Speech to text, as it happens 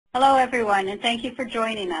Hello everyone, and thank you for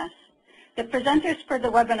joining us. The presenters for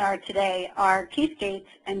the webinar today are Keith Gates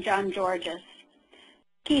and John Georges.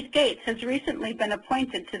 Keith Gates has recently been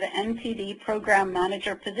appointed to the NTD Program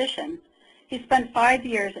Manager position. He spent 5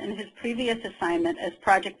 years in his previous assignment as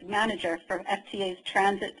Project Manager for FTA's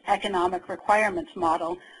Transit Economic Requirements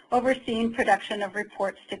Model, overseeing production of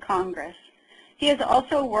reports to Congress. He has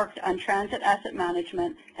also worked on transit asset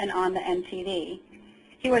management and on the NTD.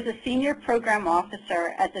 He was a senior program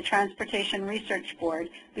officer at the Transportation Research Board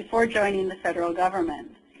before joining the federal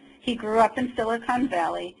government. He grew up in Silicon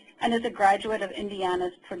Valley and is a graduate of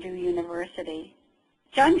Indiana's Purdue University.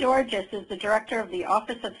 John Georges is the director of the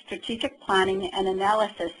Office of Strategic Planning and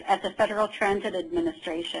Analysis at the Federal Transit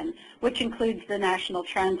Administration, which includes the National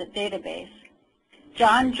Transit Database.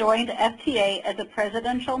 John joined FTA as a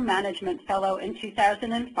Presidential Management Fellow in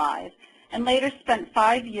 2005 and later spent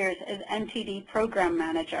 5 years as NTD Program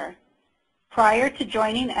Manager. Prior to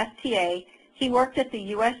joining FTA, he worked at the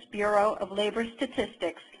U.S. Bureau of Labor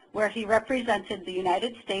Statistics, where he represented the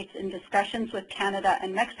United States in discussions with Canada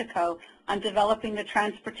and Mexico on developing the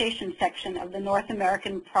transportation section of the North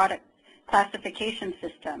American Product Classification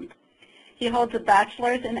System. He holds a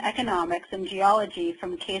bachelor's in economics and geology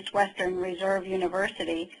from Case Western Reserve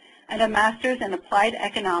University and a master's in applied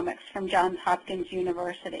economics from Johns Hopkins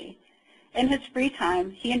University. In his free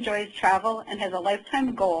time, he enjoys travel and has a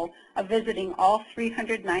lifetime goal of visiting all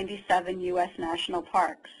 397 U.S. national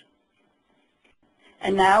parks.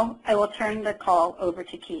 And now I will turn the call over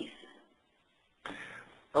to Keith.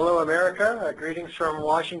 Hello, America. Greetings from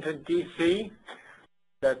Washington, D.C.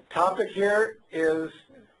 The topic here is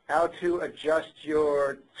how to adjust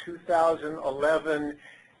your 2011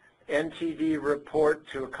 NTD report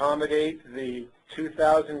to accommodate the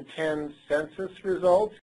 2010 census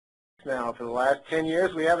results. Now, for the last 10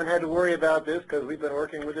 years, we haven't had to worry about this because we've been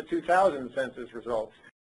working with the 2000 census results.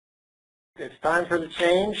 It's time for the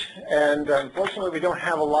change, and unfortunately, we don't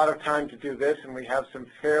have a lot of time to do this, and we have some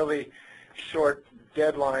fairly short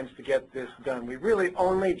deadlines to get this done. We really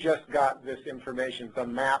only just got this information, the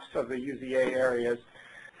maps of the UZA areas,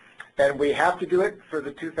 and we have to do it for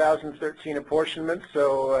the 2013 apportionment,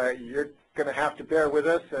 so you're going to have to bear with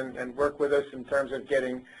us and work with us in terms of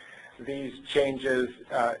getting these changes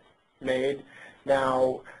made.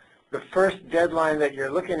 Now, the first deadline that you're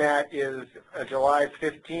looking at is July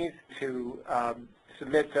 15th to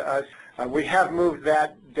submit to us. We have moved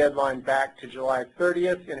that deadline back to July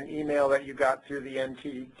 30th in an email that you got through the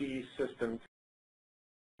NTD system.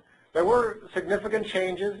 There were significant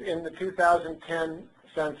changes in the 2010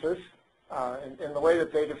 census in the way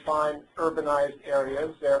that they define urbanized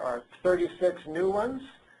areas. There are 36 new ones.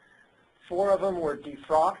 4 of them were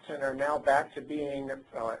defrocked and are now back to being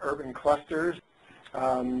urban clusters.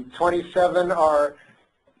 27 are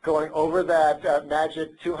going over that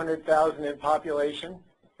magic 200,000 in population,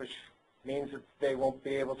 which means that they won't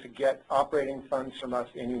be able to get operating funds from us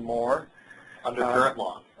anymore. Under current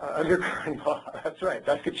law. Under current law, that's right.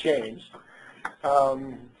 That could change.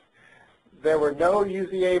 There were no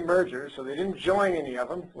UZA mergers, so they didn't join any of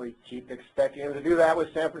them. We keep expecting them to do that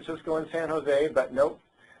with San Francisco and San Jose, but nope.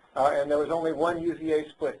 And there was only one UZA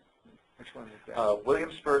split. Which one is that?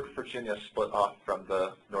 Williamsburg, Virginia split off from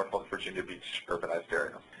the Norfolk, Virginia Beach urbanized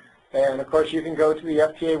area. And of course you can go to the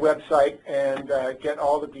FTA website and get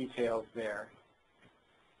all the details there.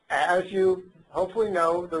 As you hopefully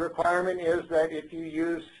know, the requirement is that if you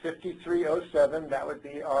use 5307, that would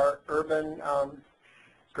be our urban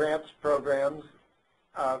grants programs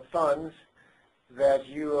funds, that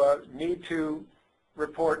you need to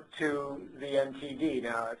report to the NTD.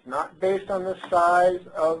 Now, it's not based on the size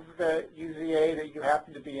of the UZA that you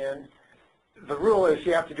happen to be in. The rule is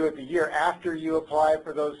you have to do it the year after you apply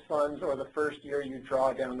for those funds or the first year you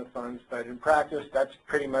draw down the funds. But in practice, that's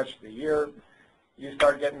pretty much the year you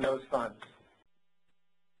start getting those funds.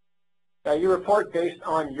 Now, you report based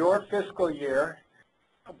on your fiscal year.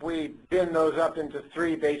 We bin those up into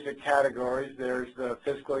 3 basic categories. There's the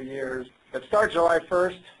fiscal years that start July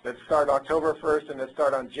 1st, that start October 1st, and that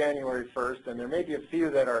start on January 1st. And there may be a few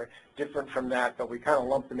that are different from that, but we kind of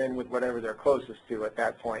lump them in with whatever they're closest to at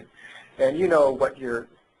that point. And you know what your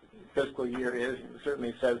fiscal year is. It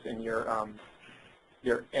certainly says in your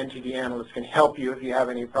NTD analyst can help you if you have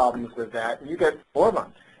any problems with that. And you get 4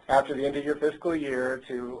 months after the end of your fiscal year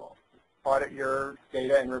to audit your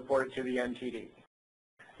data and report it to the NTD.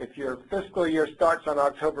 If your fiscal year starts on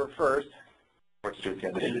October 1st,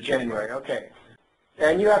 into January, okay.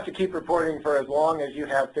 And you have to keep reporting for as long as you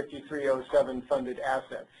have 5307 funded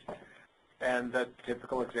assets. And the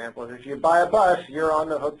typical example is if you buy a bus, you're on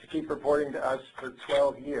the hook to keep reporting to us for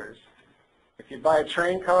 12 years. If you buy a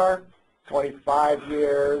train car, 25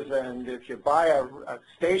 years, and if you buy a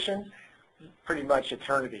station, pretty much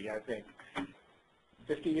eternity, I think.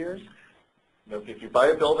 50 years? No, if you buy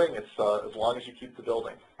a building, it's as long as you keep the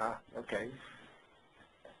building. Ah, okay.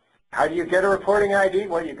 How do you get a reporting ID?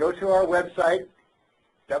 Well, you go to our website,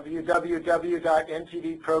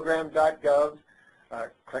 www.ntdprogram.gov,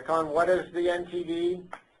 click on what is the NTD,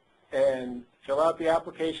 and fill out the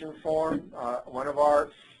application form. One of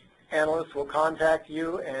our analysts will contact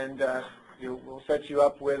you, and we'll set you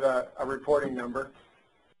up with a reporting number.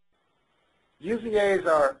 UZAs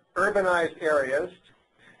are urbanized areas.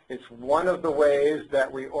 It's one of the ways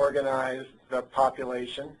that we organize the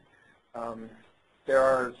population. There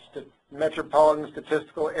are metropolitan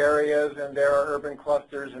statistical areas, and there are urban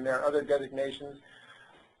clusters, and there are other designations.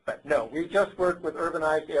 But no, we just work with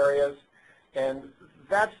urbanized areas, and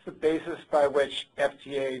that's the basis by which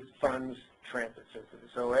FTA funds transit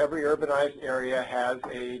systems. So every urbanized area has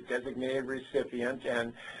a designated recipient,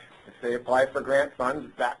 and if they apply for grant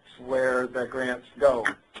funds, that's where the grants go.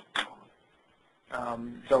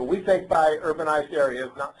 So we think by urbanized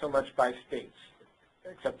areas, not so much by states,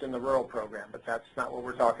 except in the rural program, but that's not what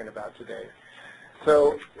we're talking about today.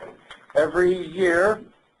 So every year,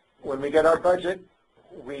 when we get our budget,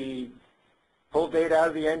 we pull data out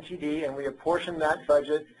of the NTD, and we apportion that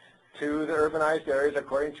budget to the urbanized areas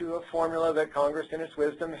according to a formula that Congress, in its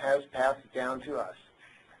wisdom, has passed down to us.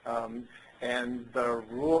 And the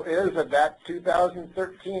rule is that that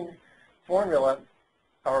 2013 formula,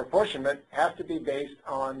 our apportionment, has to be based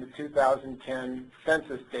on the 2010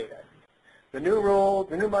 census data. The new rule,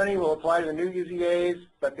 the new money will apply to the new UZAs,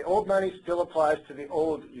 but the old money still applies to the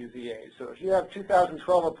old UZAs. So if you have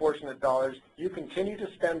 2012 apportionment dollars, you continue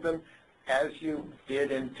to spend them as you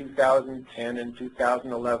did in 2010 and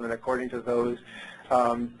 2011, according to those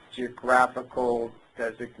geographical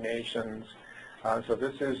designations. So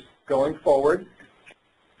this is going forward.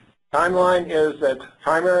 Timeline is that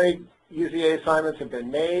primary UZA assignments have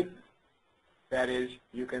been made. That is,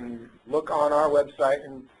 you can look on our website,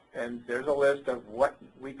 and there's a list of what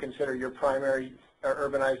we consider your primary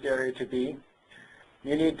urbanized area to be.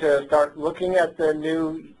 You need to start looking at the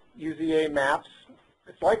new UZA maps.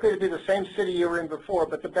 It's likely to be the same city you were in before,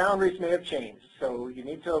 but the boundaries may have changed. So you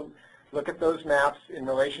need to look at those maps in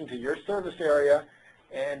relation to your service area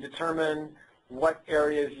and determine what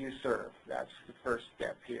areas you serve. That's the first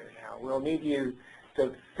step here. Now, we'll need you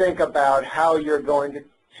to think about how you're going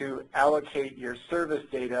to allocate your service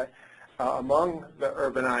data among the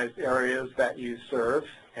urbanized areas that you serve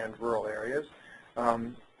and rural areas.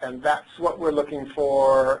 And that's what we're looking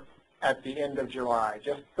for at the end of July,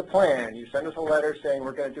 just the plan. You send us a letter saying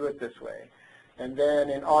we're going to do it this way. And then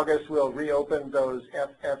in August, we'll reopen those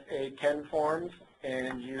FFA 10 forms,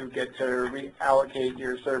 and you get to reallocate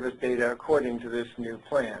your service data according to this new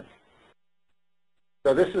plan.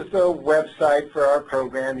 So this is the website for our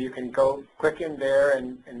program. You can go click in there,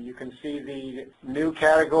 and you can see the new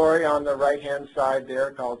category on the right-hand side there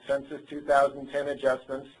called Census 2010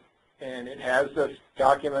 Adjustments. And it has the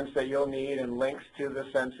documents that you'll need and links to the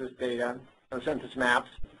census data, or census maps.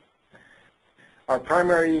 Our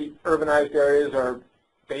primary urbanized areas are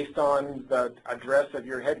based on the address of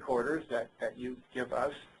your headquarters that you give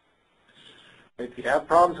us. If you have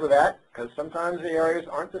problems with that, because sometimes the areas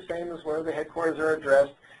aren't the same as where the headquarters are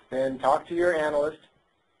addressed, then talk to your analyst.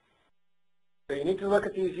 So you need to look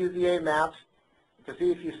at these UZA maps to see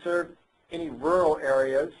if you serve any rural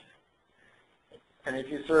areas and if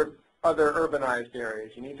you serve other urbanized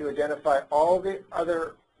areas. You need to identify all the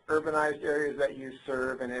other urbanized areas that you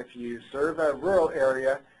serve, and if you serve a rural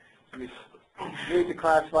area, you need to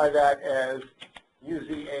classify that as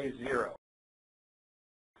UZA 0.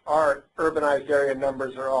 Our urbanized area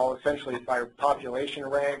numbers are all essentially by population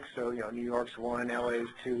rank, so New York's 1, LA's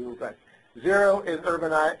 2, but 0 is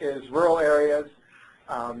rural areas,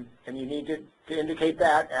 and you need to indicate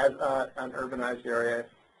that as an urbanized area.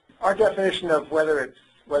 Our definition of whether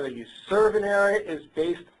you serve an area is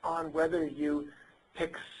based on whether you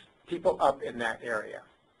pick people up in that area.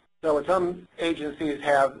 So some agencies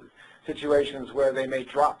have situations where they may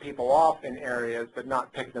drop people off in areas but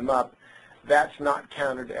not pick them up. That's not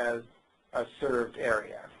counted as a served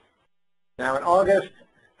area. Now in August,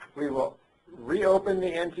 we will reopen the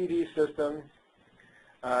NTD system.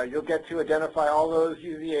 You'll get to identify all those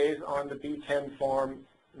UZAs on the B10 form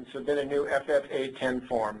and submit a new FFA 10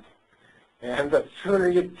 form. And the sooner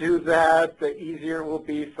you do that, the easier it will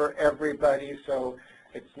be for everybody. So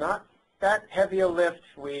it's not that heavy a lift.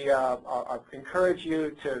 We encourage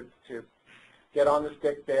you to get on the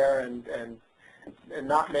stick there and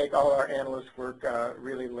not make all our analysts work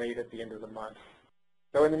really late at the end of the month.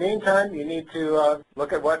 So in the meantime, you need to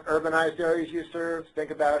look at what urbanized areas you serve,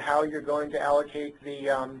 think about how you're going to allocate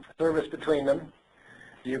the service between them.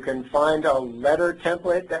 You can find a letter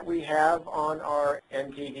template that we have on our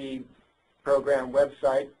NTD program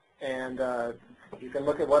website, and you can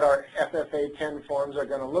look at what our FFA 10 forms are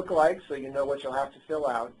going to look like so you know what you'll have to fill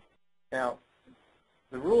out. Now,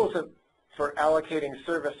 the rules for allocating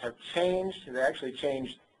service have changed. They actually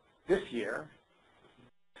changed this year.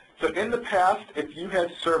 So in the past, if you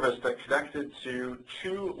had service that connected to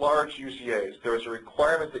two large UZAs, there was a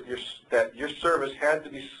requirement that your service had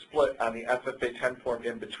to be split on the FFA 10 form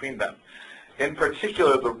in between them. In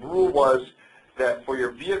particular, the rule was that for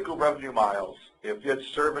your vehicle revenue miles, if you had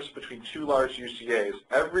service between two large UZAs,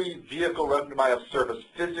 every vehicle revenue mile service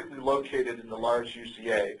physically located in the large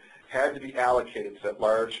UZA had to be allocated to that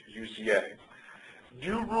large UZA.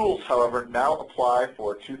 New rules, however, now apply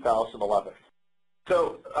for 2011.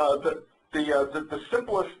 So the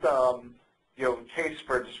simplest case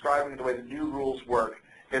for describing the way the new rules work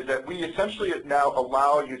is that we essentially now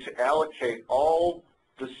allow you to allocate all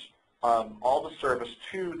the service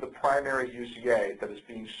to the primary UZA that is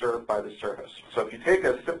being served by the service. So if you take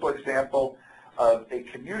a simple example of a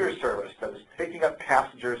commuter service that is picking up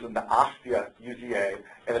passengers in the Ostia UZA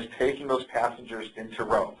and is taking those passengers into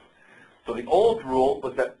Rome. So the old rule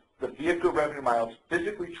was that the vehicle revenue miles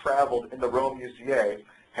physically traveled in the Rome UZA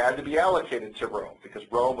had to be allocated to Rome because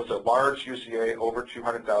Rome was a large UZA over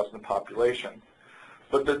 200,000 in population.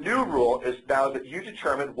 But the new rule is now that you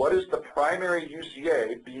determine what is the primary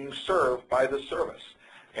UZA being served by the service.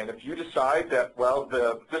 And if you decide that, well,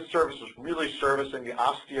 this service is really servicing the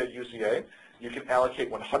Ostia UZA, you can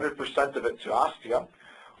allocate 100% of it to Ostia.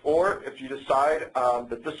 Or if you decide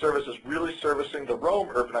that this service is really servicing the Rome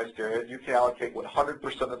urbanized area, you can allocate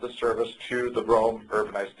 100% of the service to the Rome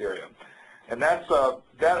urbanized area. And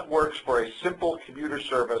that works for a simple commuter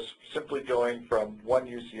service, simply going from one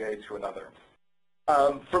UZA to another.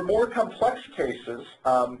 For more complex cases,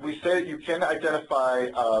 we say that you can identify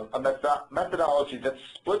a methodology that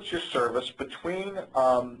splits your service between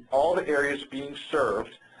all the areas being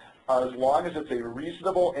served, as long as it's a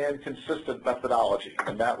reasonable and consistent methodology.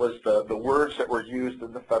 And that was the words that were used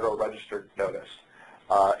in the Federal Register notice.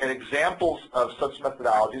 And examples of such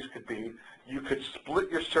methodologies could be, you could split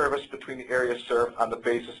your service between the areas served on the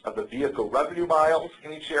basis of the vehicle revenue miles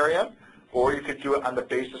in each area, or you could do it on the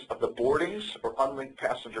basis of the boardings or unlinked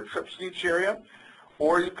passenger trips in each area,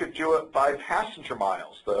 or you could do it by passenger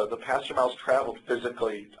miles, the passenger miles traveled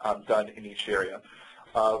physically done in each area.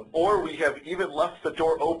 Or we have even left the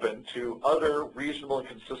door open to other reasonable and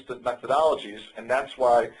consistent methodologies, and that's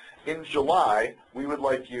why in July we would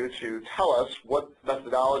like you to tell us what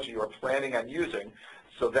methodology you're planning on using,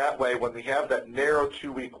 so that way when we have that narrow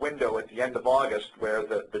 2-week window at the end of August where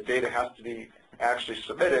the data has to be actually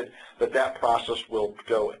submitted, that process will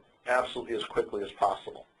go absolutely as quickly as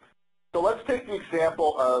possible. So let's take the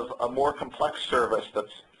example of a more complex service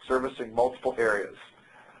that's servicing multiple areas.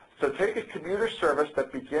 So take a commuter service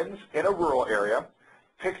that begins in a rural area,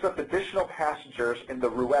 picks up additional passengers in the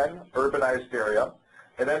Rouen urbanized area,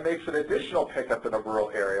 and then makes an additional pickup in a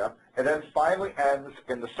rural area, and then finally ends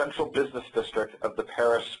in the central business district of the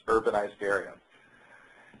Paris urbanized area.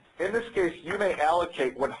 In this case, you may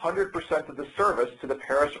allocate 100% of the service to the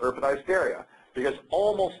Paris urbanized area, because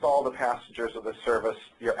almost all the passengers of the service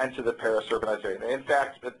enter the Paris urbanized area. And in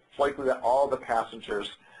fact, it's likely that all the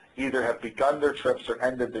passengers either have begun their trips or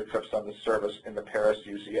ended their trips on the service in the Paris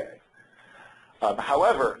UZA.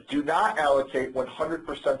 However, do not allocate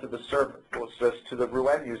 100% of the service to the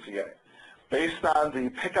Rouen UZA. Based on the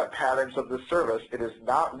pickup patterns of the service, it is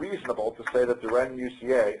not reasonable to say that the Rouen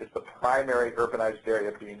UZA is the primary urbanized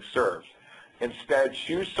area being served. Instead,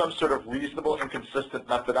 choose some sort of reasonable and consistent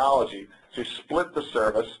methodology to split the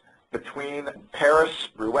service between Paris,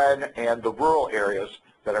 Rouen, and the rural areas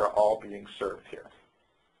that are all being served here.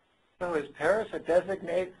 So is Paris a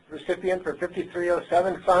designated recipient for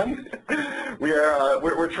 5307 funds?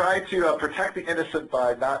 We're trying to protect the innocent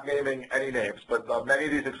by not naming any names, but many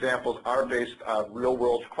of these examples are based on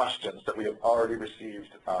real-world questions that we have already received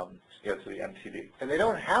to the NTD. And they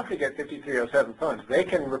don't have to get 5307 funds. They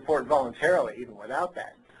can report voluntarily even without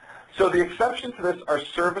that. So the exception to this are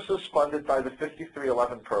services funded by the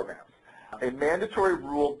 5311 program. A mandatory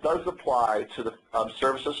rule does apply to the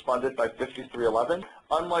services funded by 5311.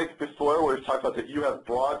 Unlike before, where we talked about that you have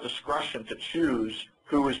broad discretion to choose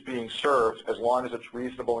who is being served as long as it's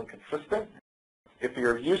reasonable and consistent. If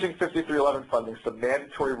you're using 5311 funding, some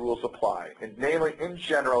mandatory rules apply. And namely, in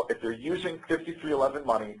general, if you're using 5311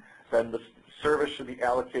 money, then the service should be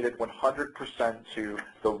allocated 100% to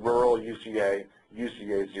the rural UZA,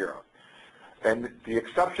 UZA 0. And the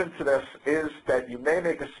exception to this is that you may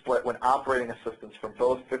make a split when operating assistance from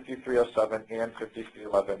both 5307 and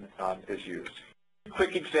 5311 is used.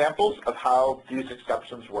 Quick examples of how these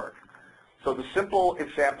exceptions work. So the simple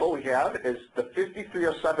example we have is the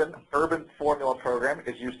 5307 Urban Formula Program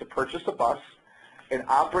is used to purchase a bus, and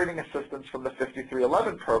operating assistance from the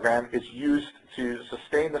 5311 program is used to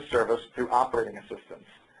sustain the service through operating assistance.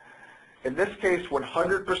 In this case,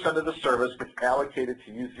 100% of the service is allocated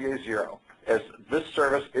to UZA 0, as this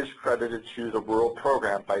service is credited to the rural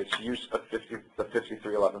program by its use of the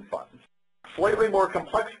 5311 funds. Slightly more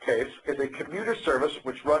complex case is a commuter service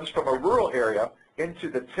which runs from a rural area into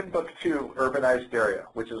the Timbuktu urbanized area,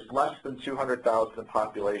 which is less than 200,000 in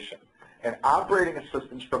population. And operating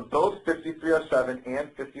assistance from both 5307 and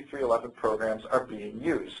 5311 programs are being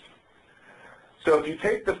used. So if you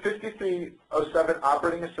take the 5307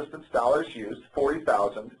 operating assistance dollars used,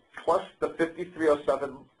 40,000, plus the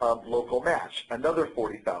 5307 local match, another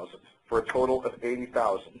 40,000, for a total of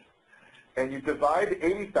 80,000. And you divide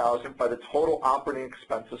 80,000 by the total operating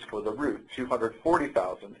expenses for the route,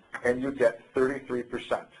 240,000, and you get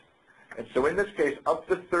 33%. And so in this case, up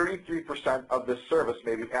to 33% of this service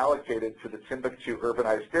may be allocated to the Timbuktu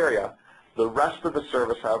urbanized area. The rest of the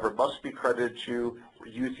service, however, must be credited to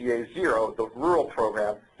UZA 0, the rural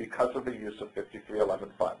program, because of the use of 5311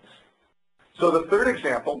 funds. So the third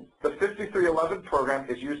example, the 5311 program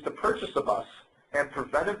is used to purchase a bus, and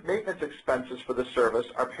preventive maintenance expenses for the service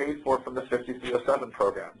are paid for from the 5307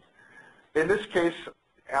 program. In this case,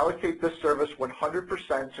 allocate this service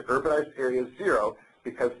 100% to Urbanized Area 0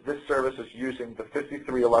 because this service is using the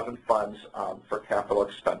 5311 funds for capital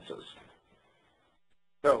expenses.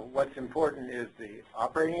 So what's important is the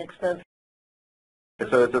operating expense?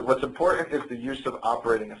 So what's important is the use of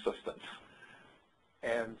operating assistance.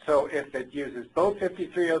 And so if it uses both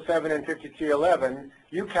 5307 and 5311,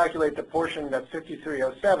 you calculate the portion that's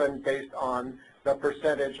 5307 based on the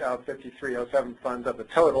percentage of 5307 funds of the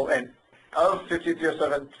total, and of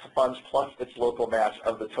 5307 funds plus its local match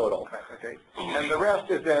of the total. Okay. And the rest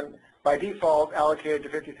is then, by default, allocated to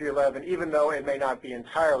 5311, even though it may not be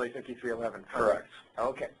entirely 5311. Correct.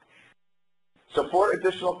 Okay. So for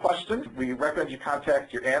additional questions, we recommend you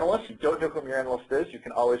contact your analyst. If you don't know who your analyst is, you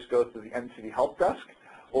can always go to the NTD Help Desk,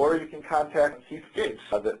 or you can contact Keith Gates,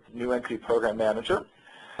 the new NTD Program Manager.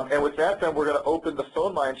 And with that, then, we're going to open the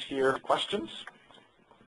phone lines here for questions.